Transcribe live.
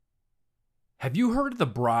Have you heard of the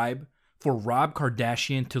bribe for Rob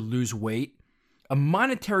Kardashian to lose weight? A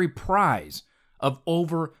monetary prize of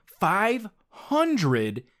over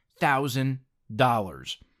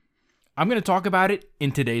 $500,000. I'm going to talk about it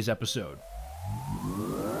in today's episode.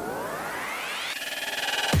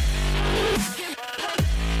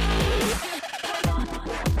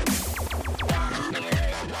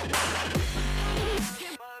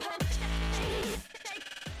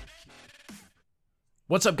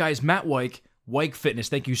 What's up, guys? Matt Weik, Weik Fitness.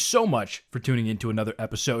 Thank you so much for tuning in to another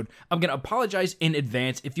episode. I'm going to apologize in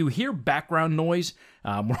advance if you hear background noise.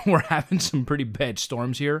 We're having some pretty bad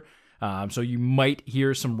storms here, so you might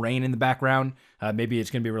hear some rain in the background. Maybe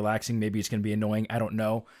it's going to be relaxing. Maybe it's going to be annoying. I don't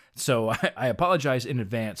know. So I apologize in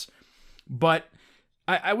advance. But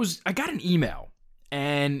I got an email,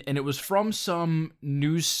 and it was from some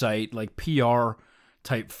news site, like PR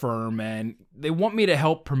type firm, and they want me to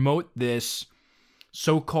help promote this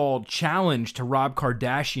so-called challenge to Rob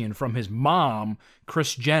Kardashian from his mom,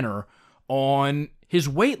 Kris Jenner, on his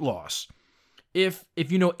weight loss. If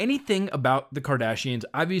you know anything about the Kardashians,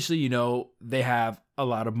 obviously you know they have a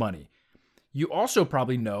lot of money. You also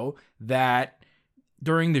probably know that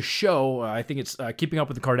during the show, I think it's Keeping Up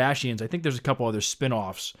with the Kardashians, I think there's a couple other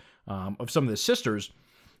spin-offs of some of the sisters,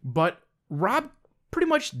 but Rob pretty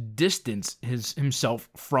much distanced himself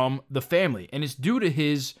from the family, and it's due to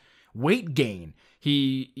his weight gain.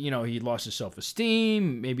 He lost his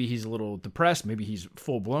self-esteem. Maybe he's a little depressed. Maybe he's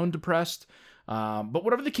full-blown depressed. But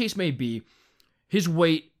whatever the case may be, his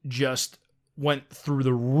weight just went through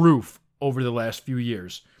the roof over the last few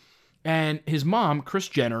years. And his mom, Kris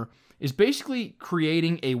Jenner, is basically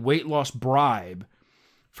creating a weight loss bribe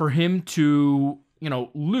for him to,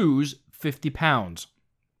 lose 50 pounds.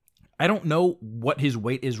 I don't know what his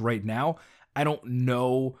weight is right now. I don't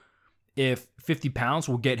know if 50 pounds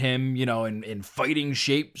will get him, in fighting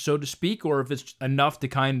shape, so to speak, or if it's enough to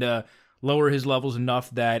kind of lower his levels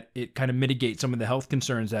enough that it kind of mitigates some of the health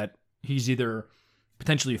concerns that he's either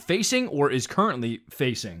potentially facing or is currently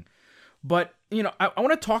facing. But, I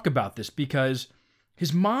want to talk about this because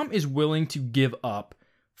his mom is willing to give up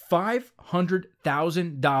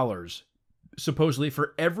 $500,000, supposedly,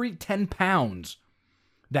 for every 10 pounds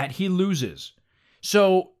that he loses.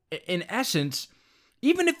 So, in essence,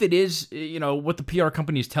 even if it is, what the PR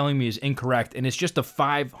company is telling me is incorrect, and it's just a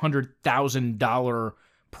 $500,000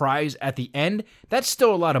 prize at the end, that's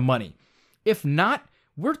still a lot of money. If not,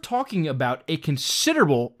 we're talking about a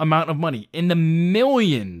considerable amount of money in the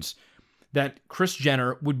millions that Kris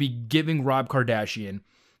Jenner would be giving Rob Kardashian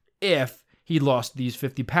if he lost these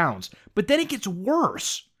 50 pounds. But then it gets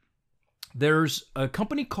worse. There's a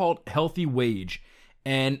company called Healthy Wage,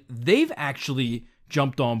 and they've actually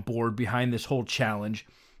jumped on board behind this whole challenge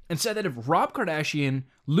and said that if Rob Kardashian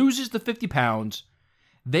loses the 50 pounds,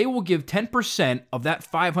 they will give 10% of that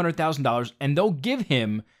 $500,000, and they'll give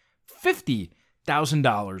him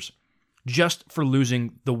 $50,000 just for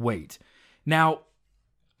losing the weight. Now,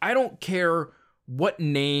 I don't care what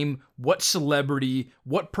name, what celebrity,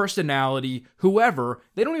 what personality, whoever,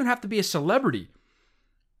 they don't even have to be a celebrity.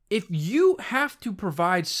 If you have to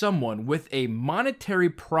provide someone with a monetary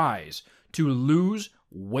prize to lose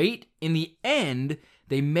weight, in the end,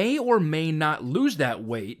 they may or may not lose that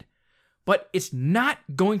weight, but it's not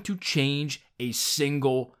going to change a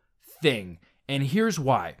single thing. And here's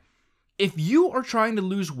why. If you are trying to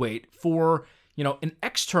lose weight for, an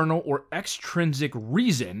external or extrinsic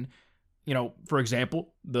reason, for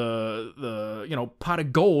example, the pot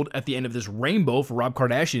of gold at the end of this rainbow for Rob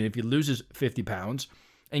Kardashian, if he loses 50 pounds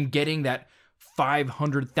and getting that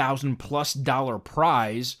 $500,000 plus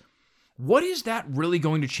prize, what is that really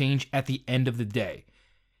going to change at the end of the day?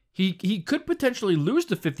 He could potentially lose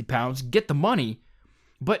the 50 pounds, get the money,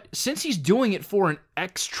 but since he's doing it for an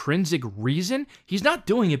extrinsic reason, he's not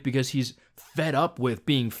doing it because he's fed up with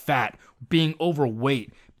being fat, being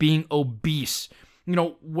overweight, being obese.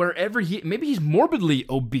 Wherever maybe he's morbidly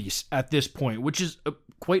obese at this point, which is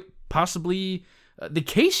quite possibly the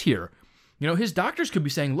case here. His doctors could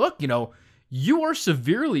be saying, look, you are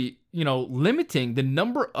severely, limiting the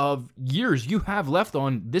number of years you have left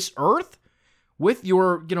on this earth with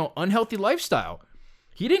your, unhealthy lifestyle.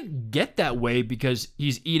 He didn't get that way because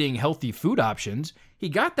he's eating healthy food options. He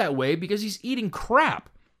got that way because he's eating crap.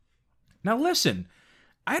 Now listen,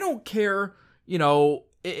 I don't care,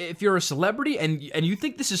 if you're a celebrity and you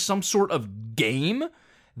think this is some sort of game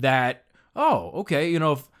that,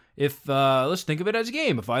 if let's think of it as a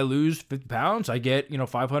game. If I lose 50 pounds, I get,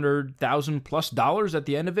 $500,000 plus at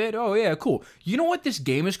the end of it. Oh yeah, cool. You know what this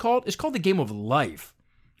game is called? It's called the game of life.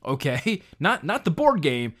 Okay? Not the board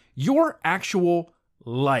game, your actual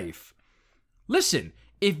life. Listen,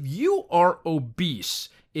 If you are obese,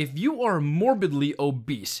 if you are morbidly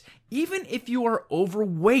obese, even if you are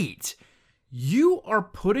overweight, you are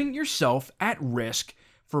putting yourself at risk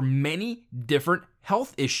for many different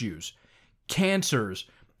health issues, cancers,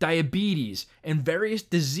 diabetes, and various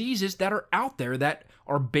diseases that are out there that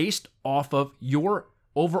are based off of your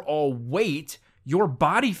overall weight, your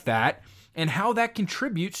body fat, and how that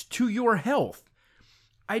contributes to your health.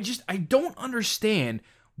 I don't understand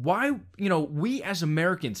why, we as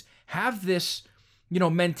Americans have this,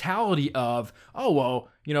 mentality of, oh, well,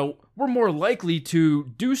 we're more likely to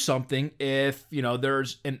do something if,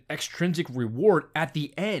 there's an extrinsic reward at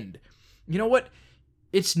the end. You know what?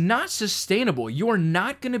 It's not sustainable. You are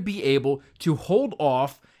not going to be able to hold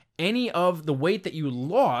off any of the weight that you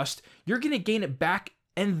lost. You're going to gain it back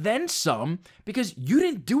and then some because you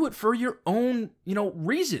didn't do it for your own,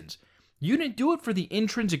 reasons. You didn't do it for the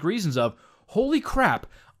intrinsic reasons of, holy crap,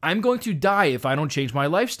 I'm going to die if I don't change my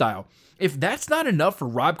lifestyle. If that's not enough for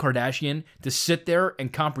Rob Kardashian to sit there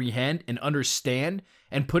and comprehend and understand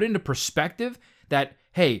and put into perspective that,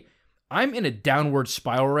 hey, I'm in a downward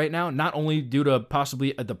spiral right now, not only due to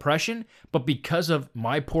possibly a depression, but because of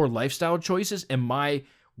my poor lifestyle choices and my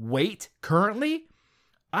weight currently,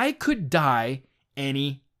 I could die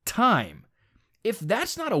any time. If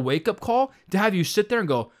that's not a wake-up call to have you sit there and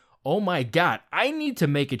go, oh my God, I need to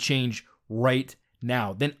make a change right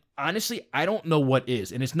now, then honestly, I don't know what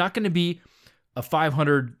is. And it's not going to be a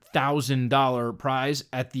 $500,000 prize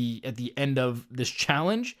at the end of this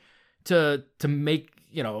challenge to make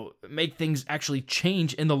things actually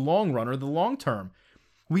change in the long run or the long term.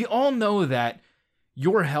 We all know that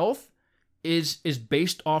your health is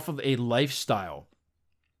based off of a lifestyle.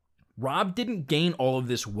 Rob didn't gain all of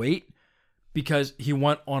this weight because he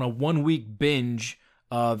went on a 1-week binge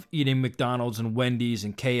of eating McDonald's and Wendy's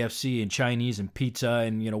and KFC and Chinese and pizza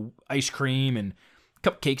and, ice cream and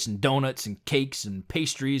cupcakes and donuts and cakes and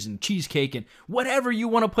pastries and cheesecake and whatever you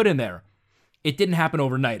want to put in there. It didn't happen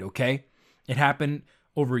overnight, okay? It happened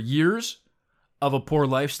over years of a poor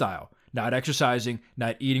lifestyle, not exercising,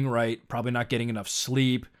 not eating right, probably not getting enough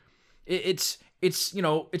sleep. It's a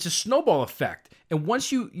snowball effect. And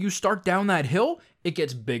once you start down that hill, it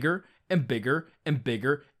gets bigger and bigger and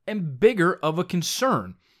bigger and bigger of a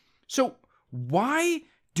concern. So why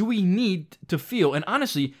do we need to feel, and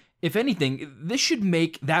honestly, if anything, this should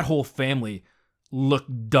make that whole family look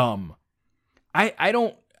dumb. I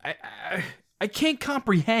can't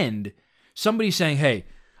comprehend somebody saying, hey,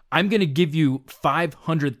 I'm going to give you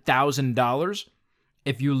 $500,000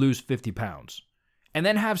 if you lose 50 pounds. And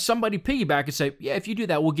then have somebody piggyback and say, yeah, if you do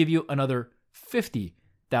that, we'll give you another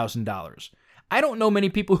 $50,000. I don't know many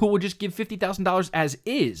people who will just give $50,000 as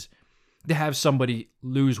is to have somebody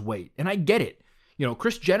lose weight. And I get it.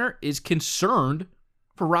 Kris Jenner is concerned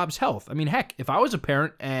for Rob's health. I mean, heck, if I was a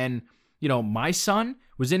parent and, my son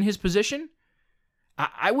was in his position,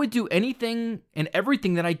 I would do anything and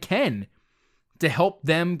everything that I can to help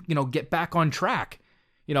them, get back on track.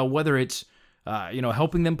 Whether it's,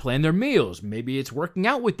 helping them plan their meals. Maybe it's working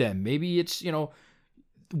out with them. Maybe it's,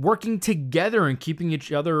 working together and keeping each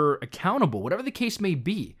other accountable, whatever the case may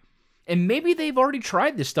be. And maybe they've already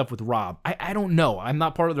tried this stuff with Rob. I don't know. I'm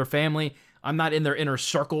not part of their family. I'm not in their inner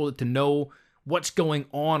circle to know what's going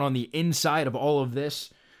on the inside of all of this.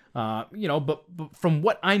 But from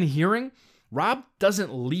what I'm hearing, Rob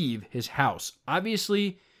doesn't leave his house.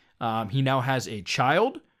 Obviously, he now has a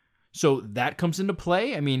child, so that comes into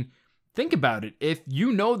play. I mean, think about it. If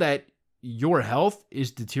you know that your health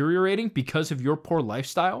is deteriorating because of your poor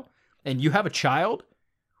lifestyle and you have a child,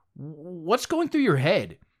 what's going through your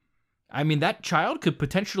head? I mean, that child could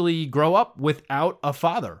potentially grow up without a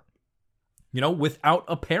father, without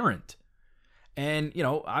a parent. And,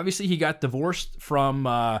 obviously he got divorced from,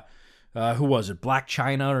 who was it? Black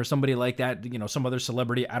China or somebody like that, some other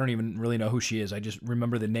celebrity. I don't even really know who she is. I just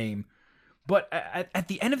remember the name. But at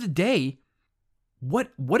the end of the day,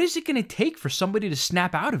 what is it going to take for somebody to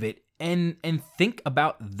snap out of it and think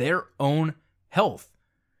about their own health?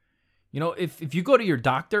 If you go to your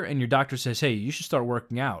doctor and your doctor says, hey, you should start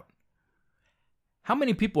working out, how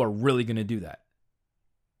many people are really going to do that?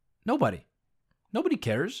 Nobody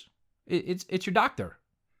cares. It's your doctor.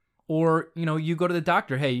 Or, you go to the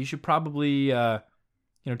doctor, hey, you should probably,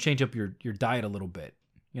 change up your diet a little bit.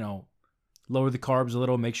 Lower the carbs a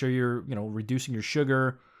little, make sure you're, reducing your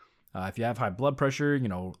sugar. If you have high blood pressure,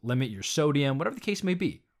 limit your sodium, whatever the case may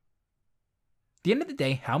be. At the end of the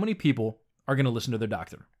day, how many people are going to listen to their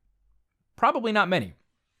doctor? Probably not many.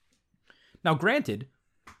 Now, granted,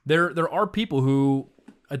 there are people who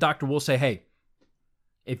a doctor will say, hey,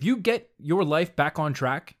 if you get your life back on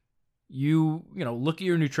track, you look at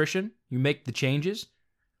your nutrition, you make the changes,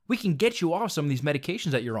 We can get you off some of these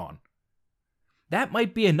medications that you're on. That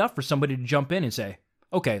might be enough for somebody to jump in and say,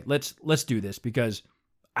 okay, let's do this because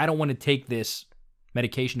I don't want to take this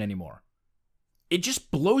medication anymore. It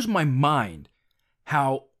just blows my mind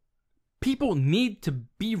how people need to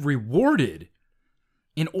be rewarded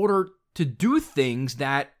in order to do things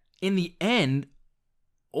that in the end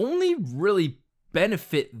only really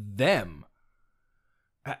benefit them.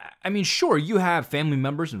 I mean, sure, you have family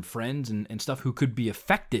members and friends and stuff who could be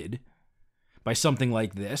affected by something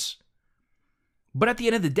like this. But at the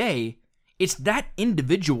end of the day, it's that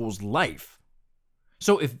individual's life.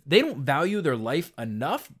 So if they don't value their life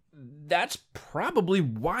enough, that's probably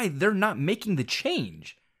why they're not making the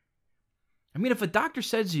change. I mean, if a doctor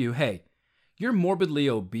says to you, hey, you're morbidly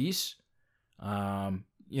obese,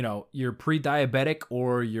 you're pre-diabetic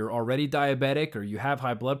or you're already diabetic or you have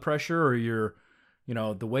high blood pressure or you're,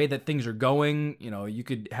 the way that things are going, you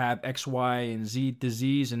could have X, Y, and Z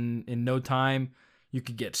disease in no time. You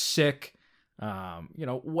could get sick,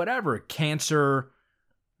 whatever, cancer.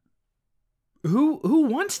 Who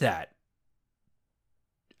wants that?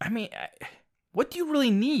 I mean, what do you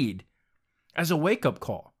really need as a wake-up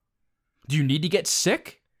call? Do you need to get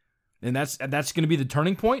sick? And that's going to be the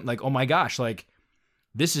turning point? Like, oh my gosh, like,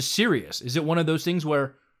 this is serious. Is it one of those things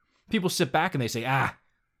where people sit back and they say,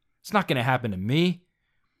 it's not going to happen to me?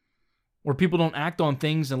 Or people don't act on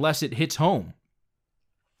things unless it hits home.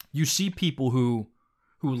 You see people who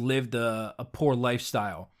lived a poor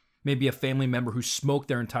lifestyle, maybe a family member who smoked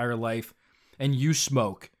their entire life, and you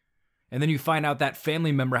smoke. And then you find out that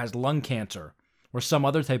family member has lung cancer or some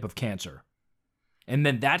other type of cancer. And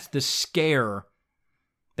then that's the scare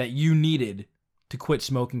that you needed to quit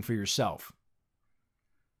smoking for yourself.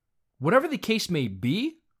 Whatever the case may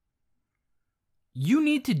be, you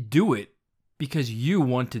need to do it because you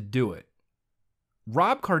want to do it.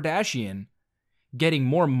 Rob Kardashian getting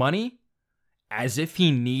more money as if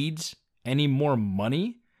he needs any more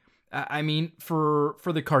money. I mean, for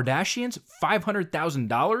the Kardashians,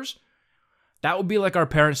 $500,000, that would be like our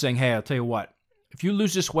parents saying, hey, I'll tell you what, if you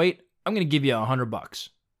lose this weight, I'm going to give you $100.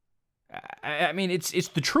 I mean, it's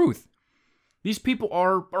the truth. These people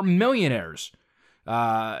are millionaires.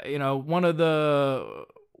 One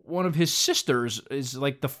of his sisters is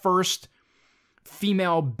like the first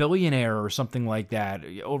female billionaire or something like that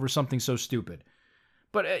over something so stupid.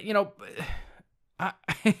 But I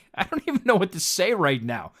don't even know what to say right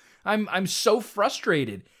now. I'm so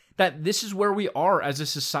frustrated that this is where we are as a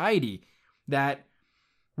society, that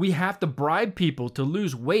we have to bribe people to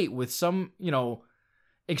lose weight with some,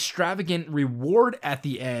 extravagant reward at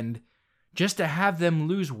the end just to have them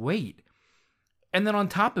lose weight. And then on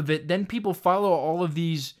top of it, then people follow all of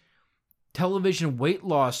these television weight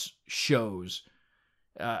loss shows,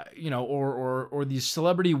 or these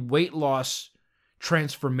celebrity weight loss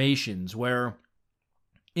transformations where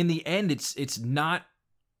in the end it's not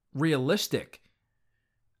realistic.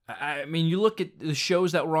 I mean, you look at the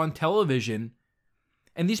shows that were on television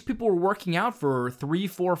and these people were working out for 3,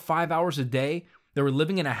 4, 5 hours a day. They were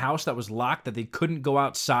living in a house that was locked, that they couldn't go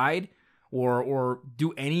outside or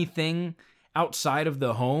do anything outside of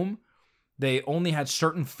the home. They only had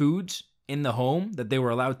certain foods in the home that they were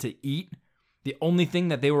allowed to eat. The only thing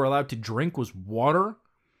that they were allowed to drink was water.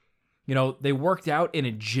 They worked out in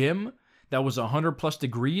a gym that was 100 plus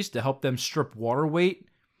degrees to help them strip water weight.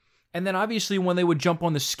 And then obviously when they would jump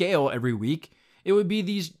on the scale every week, it would be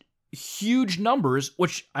these huge numbers,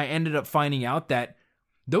 which I ended up finding out that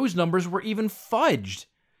those numbers were even fudged.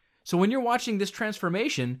 So when you're watching this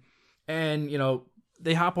transformation and,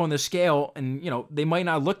 they hop on the scale and, they might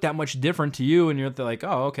not look that much different to you and you're like,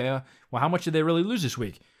 oh, okay, well, how much did they really lose this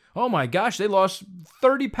week? Oh my gosh, they lost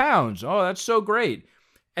 30 pounds. Oh, that's so great.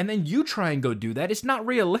 And then you try and go do that. It's not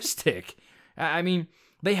realistic. I mean,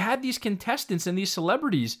 they had these contestants and these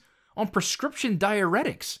celebrities on prescription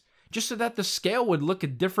diuretics just so that the scale would look a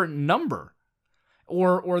different number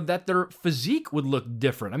or that their physique would look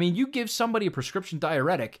different. I mean, you give somebody a prescription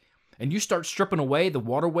diuretic and you start stripping away the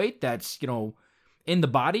water weight that's, in the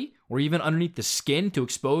body or even underneath the skin to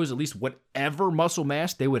expose at least whatever muscle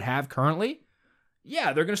mass they would have currently,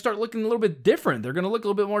 yeah, they're going to start looking a little bit different. They're going to look a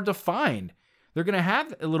little bit more defined. They're going to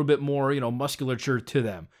have a little bit more, musculature to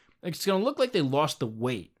them. It's going to look like they lost the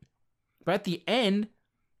weight. But at the end,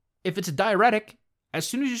 if it's a diuretic, as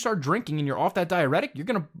soon as you start drinking and you're off that diuretic, you're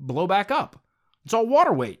going to blow back up. It's all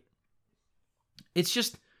water weight. It's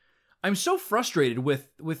just, I'm so frustrated with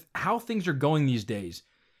how things are going these days.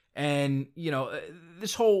 And,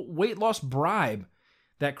 this whole weight loss bribe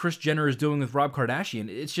that Kris Jenner is doing with Rob Kardashian,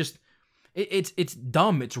 it's just, it's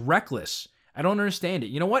dumb. It's reckless. I don't understand it.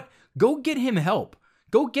 You know what? Go get him help.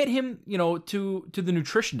 Go get him, to the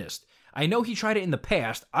nutritionist. I know he tried it in the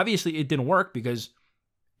past. Obviously, it didn't work because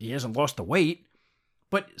he hasn't lost the weight.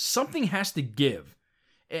 But something has to give.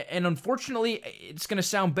 And unfortunately, it's going to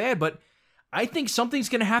sound bad, but I think something's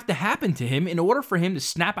going to have to happen to him in order for him to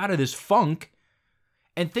snap out of this funk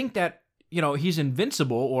and think that, he's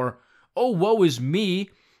invincible or, oh, woe is me,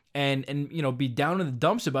 and be down in the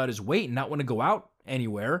dumps about his weight and not want to go out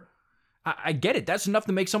anywhere. I get it. That's enough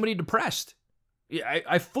to make somebody depressed.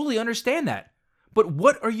 I fully understand that. But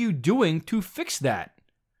what are you doing to fix that?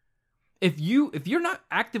 If you're not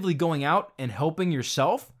actively going out and helping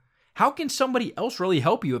yourself, how can somebody else really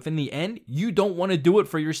help you if in the end you don't want to do it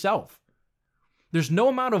for yourself? There's no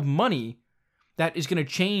amount of money that is going to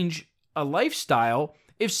change a lifestyle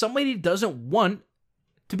if somebody doesn't want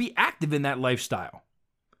to be active in that lifestyle.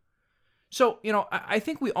 So, I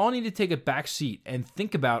think we all need to take a back seat and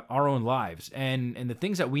think about our own lives and the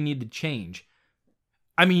things that we need to change.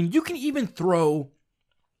 I mean, you can even throw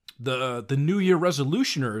the New Year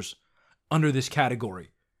resolutioners under this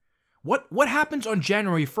category. What happens on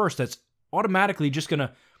January 1st that's automatically just going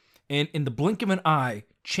to, in the blink of an eye,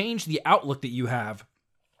 change the outlook that you have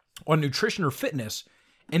on nutrition or fitness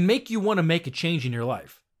and make you want to make a change in your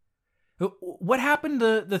life? What happened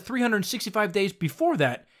the 365 days before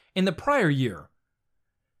that in the prior year?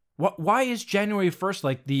 Why is January 1st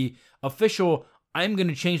like the official I'm going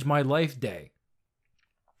to change my life day?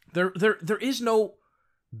 There is no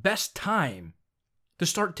best time to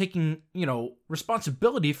start taking,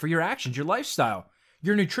 responsibility for your actions, your lifestyle,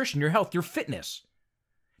 your nutrition, your health, your fitness.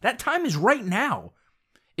 That time is right now.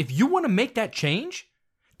 If you want to make that change,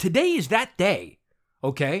 today is that day,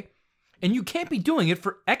 okay? And you can't be doing it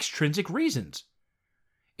for extrinsic reasons.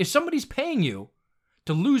 If somebody's paying you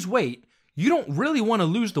to lose weight, you don't really want to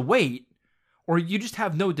lose the weight, or you just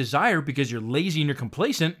have no desire because you're lazy and you're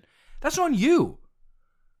complacent, that's on you.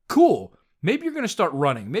 Cool. Maybe you're going to start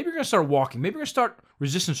running. Maybe you're going to start walking. Maybe you're going to start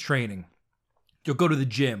resistance training. You'll go to the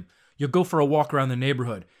gym. You'll go for a walk around the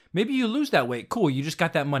neighborhood. Maybe you lose that weight. Cool, you just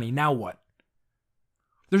got that money. Now what?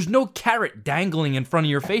 There's no carrot dangling in front of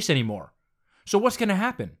your face anymore. So what's going to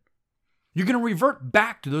happen? You're going to revert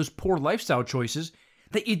back to those poor lifestyle choices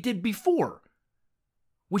that you did before,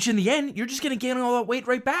 which in the end, you're just going to gain all that weight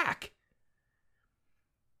right back.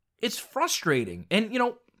 It's frustrating. And,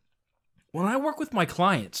 when I work with my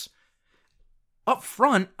clients, up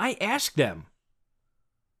front, I ask them,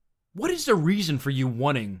 what is the reason for you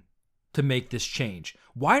wanting to make this change?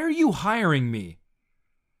 Why are you hiring me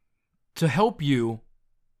to help you,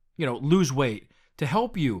 lose weight, to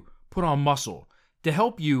help you put on muscle, to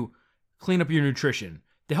help you clean up your nutrition,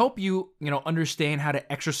 to help you, understand how to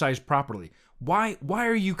exercise properly? Why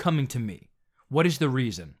are you coming to me? What is the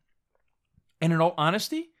reason? And in all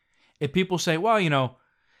honesty, if people say, well,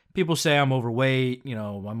 people say I'm overweight,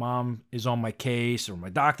 my mom is on my case, or my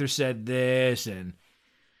doctor said this, and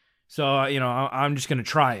so, I'm just going to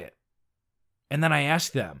try it. And then I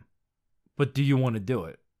ask them, but do you want to do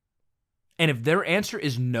it? And if their answer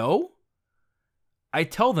is no, I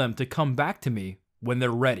tell them to come back to me when they're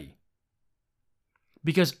ready.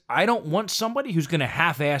 Because I don't want somebody who's going to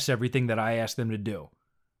half-ass everything that I ask them to do.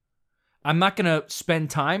 I'm not going to spend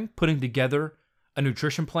time putting together a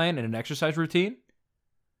nutrition plan and an exercise routine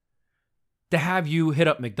to have you hit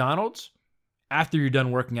up McDonald's after you're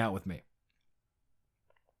done working out with me.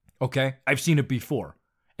 Okay? I've seen it before.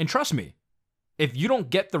 And trust me, if you don't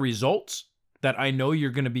get the results that I know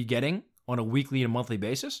you're going to be getting on a weekly and monthly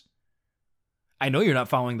basis, I know you're not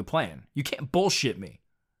following the plan. You can't bullshit me.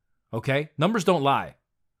 Okay? Numbers don't lie.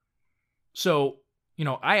 So,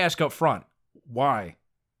 I ask up front, why?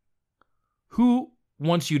 Who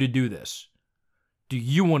wants you to do this? Do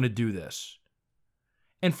you want to do this?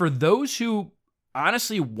 And for those who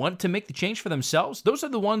honestly want to make the change for themselves, those are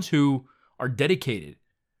the ones who are dedicated,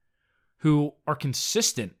 who are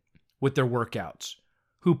consistent with their workouts,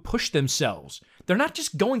 who push themselves. They're not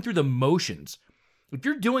just going through the motions. If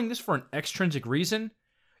you're doing this for an extrinsic reason,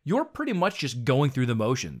 you're pretty much just going through the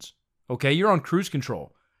motions. Okay? You're on cruise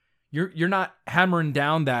control. You're not hammering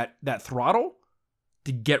down that throttle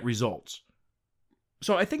to get results.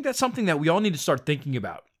 So I think that's something that we all need to start thinking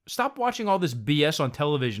about. Stop watching all this BS on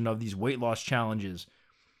television of these weight loss challenges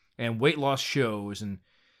and weight loss shows and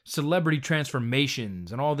celebrity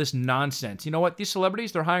transformations and all this nonsense. You know what? These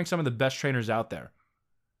celebrities, they're hiring some of the best trainers out there.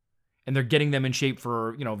 And they're getting them in shape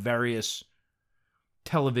for, various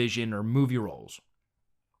television or movie roles.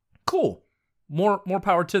 Cool. More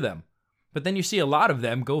power to them. But then you see a lot of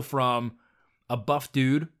them go from a buff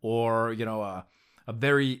dude or, a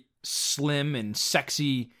very slim and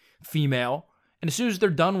sexy female, and as soon as they're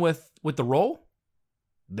done with the role,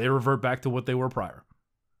 they revert back to what they were prior.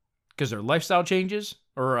 because their lifestyle changes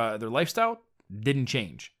or their lifestyle didn't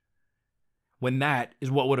change, when that is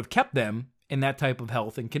what would have kept them in that type of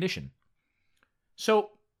health and condition. So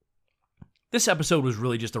this episode was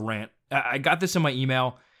really just a rant. I got this in my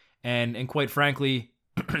email, and quite frankly,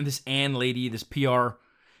 this Ann lady, this PR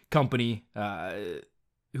company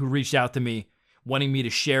who reached out to me wanting me to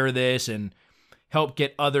share this and help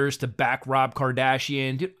get others to back Rob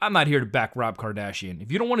Kardashian. Dude, I'm not here to back Rob Kardashian.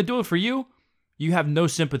 If you don't want to do it for you, you have no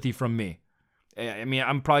sympathy from me. I mean,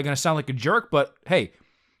 I'm probably going to sound like a jerk, but hey,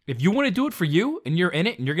 if you want to do it for you and you're in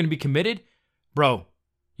it and you're going to be committed, bro,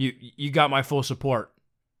 you got my full support.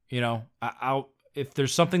 You know, I'll if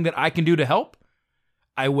there's something that I can do to help,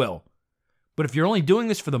 I will. But if you're only doing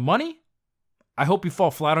this for the money, I hope you fall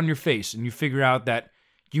flat on your face and you figure out that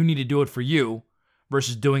you need to do it for you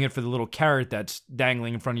versus doing it for the little carrot that's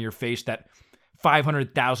dangling in front of your face, that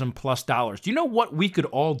 $500,000+ Do you know what we could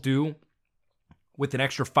all do with an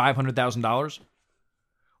extra $500,000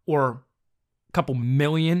 or a couple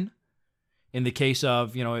million in the case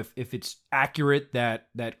of, you know, if it's accurate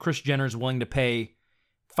that Kris Jenner is willing to pay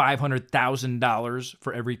 $500,000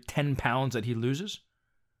 for every 10 pounds that he loses?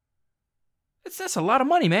 That's a lot of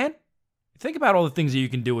money, man. Think about all the things that you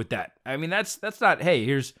can do with that. I mean, that's not, hey,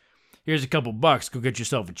 here's a couple bucks, go get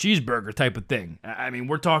yourself a cheeseburger type of thing. I mean,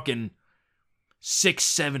 we're talking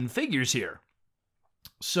 6-7 figures here.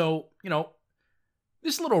 So, you know,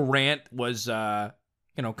 this little rant was,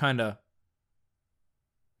 kind of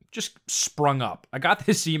just sprung up. I got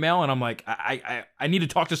this email and I'm like, I need to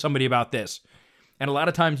talk to somebody about this. And a lot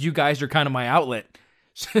of times you guys are kind of my outlet.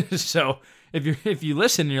 So if you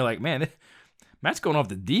listen and you're like, man, Matt's going off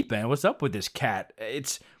the deep end. What's up with this cat?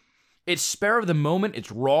 It's spur of the moment.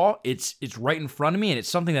 It's raw. It's right in front of me, and it's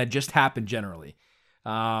something that just happened generally.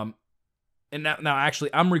 And now actually,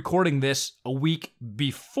 I'm recording this a week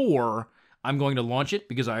before I'm going to launch it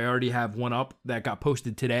because I already have one up that got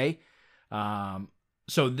posted today.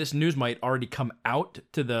 So this news might already come out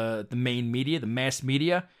to the main media, the mass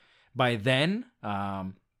media, by then.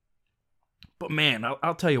 But man,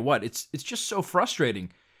 I'll tell you what, it's just so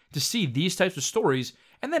frustrating to see these types of stories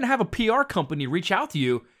and then have a PR company reach out to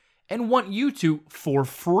you and want you to, for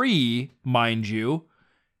free, mind you,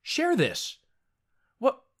 share this.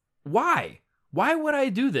 What? Why? Why would I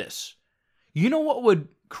do this? You know what would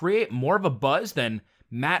create more of a buzz than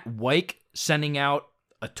Matt Weick sending out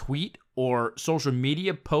a tweet or social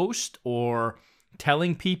media post or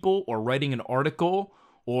telling people or writing an article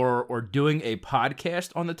or doing a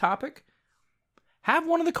podcast on the topic? Have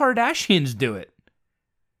one of the Kardashians do it.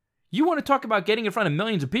 You want to talk about getting in front of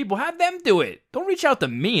millions of people, have them do it. Don't reach out to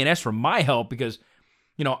me and ask for my help because,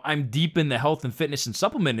 you know, I'm deep in the health and fitness and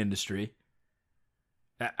supplement industry.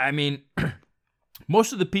 I mean,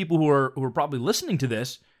 most of the people who are probably listening to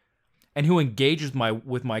this and who engage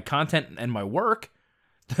with my content and my work,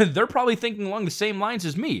 they're probably thinking along the same lines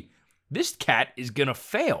as me. This cat is going to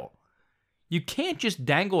fail. You can't just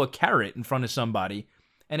dangle a carrot in front of somebody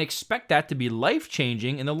and expect that to be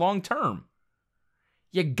life-changing in the long term.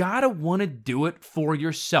 You gotta want to do it for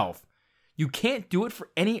yourself. You can't do it for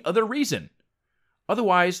any other reason.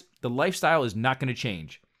 Otherwise, the lifestyle is not going to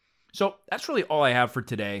change. So that's really all I have for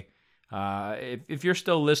today. If you're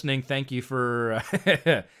still listening, thank you for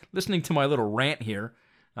listening to my little rant here.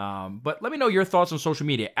 But let me know your thoughts on social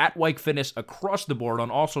media, at Weick Fitness, across the board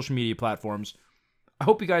on all social media platforms. I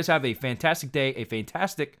hope you guys have a fantastic day, a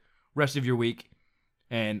fantastic rest of your week,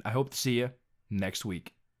 and I hope to see you next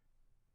week.